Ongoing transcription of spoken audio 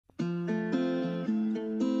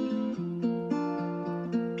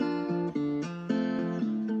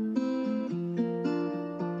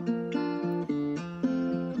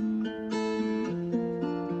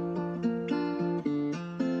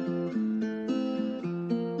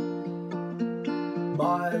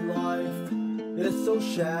My life is so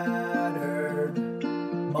shattered.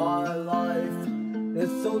 My life is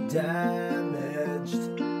so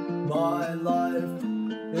damaged. My life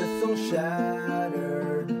is so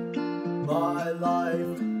shattered. My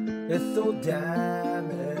life is so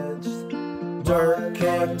damaged. Dirt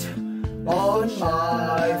kicked on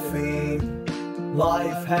my feet.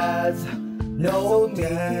 Life has no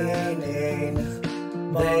meaning.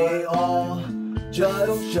 They all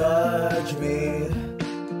just judge me.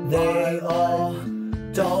 They all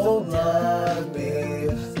don't love me.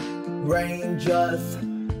 Rain just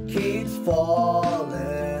keeps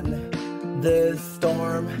falling. This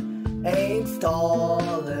storm ain't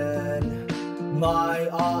stalling. My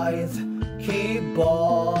eyes keep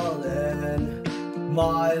bawling.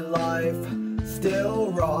 My life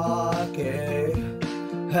still rocking.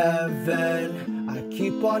 Heaven, I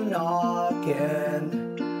keep on knocking.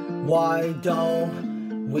 Why don't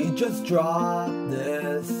we just drop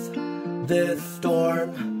this? This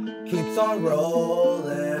storm keeps on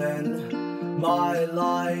rolling. My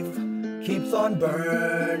life keeps on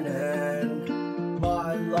burning.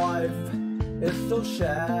 My life is so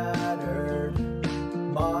shattered.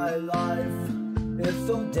 My life is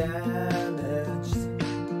so damaged.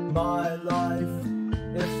 My life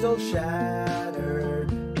is so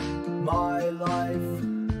shattered. My life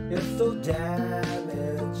is so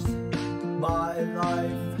damaged. My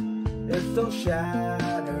life is so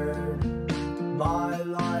shattered. My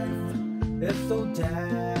life is so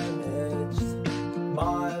damaged.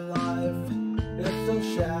 My life is so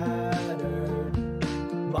shattered.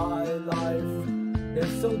 My life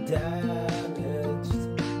is so damaged.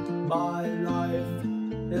 My life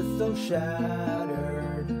is so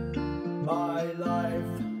shattered. My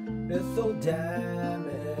life is so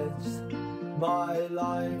damaged. My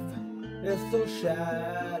life is so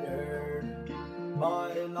shattered.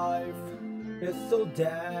 My life is so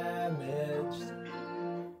damaged.